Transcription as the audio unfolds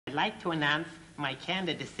I'd like to announce my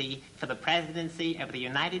candidacy for the presidency of the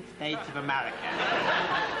United States of America.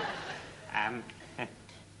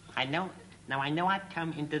 I know I've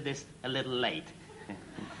come into this a little late.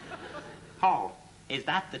 Oh, is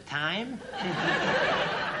that the time?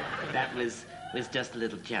 That was just a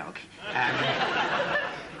little joke.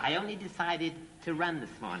 I only decided to run this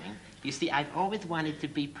morning. You see, I've always wanted to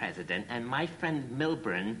be president, and my friend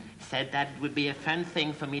Milburn said that would be a fun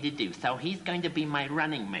thing for me to do, so he's going to be my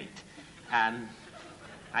running mate.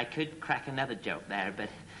 I could crack another joke there,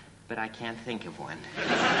 but I can't think of one.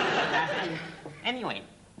 Anyway,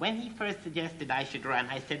 when he first suggested I should run,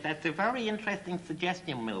 I said, that's a very interesting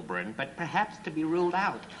suggestion, Milburn, but perhaps to be ruled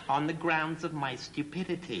out on the grounds of my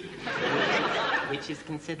stupidity, which is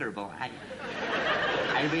considerable. I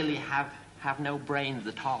really have no brains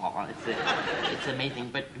at all. It's amazing.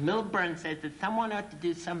 But Milburn says that someone ought to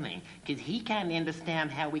do something, because he can't understand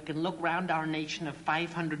how we can look round our nation of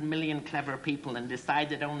 500 million clever people and decide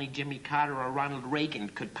that only Jimmy Carter or Ronald Reagan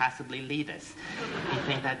could possibly lead us.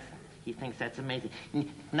 He thinks that's amazing.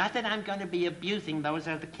 Not that I'm going to be abusing those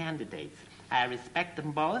other candidates. I respect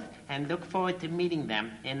them both and look forward to meeting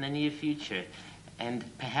them in the near future, and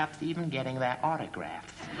perhaps even getting their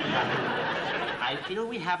autographs. I feel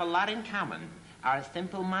we have a lot in common. Our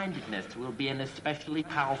simple-mindedness will be an especially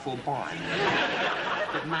powerful bond.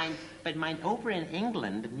 But mine over in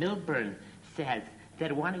England, Milburn says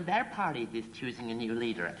that one of their parties is choosing a new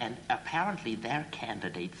leader, and apparently their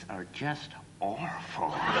candidates are just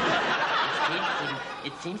awful.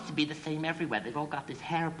 It seems to be the same everywhere. They've all got this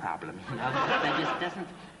hair problem, you know.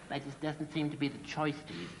 That just doesn't seem to be the choice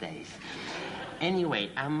these days. Anyway,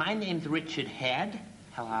 my name's Richard Head.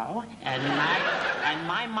 Hello. And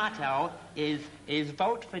my motto is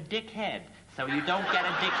vote for Dick Head, so you don't get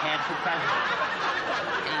a Dick Head for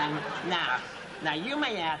president. Now you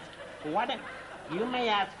may ask, what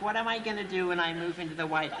am I going to do when I move into the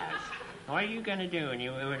White House? What are you going to do when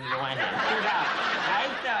you move into the White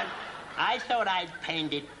House? I thought I'd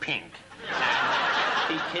paint it pink.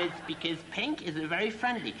 Because pink is a very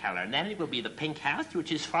friendly color, and then it will be the pink house,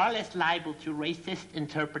 which is far less liable to racist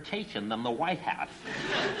interpretation than the White House.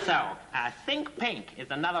 So, think pink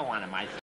is another one of my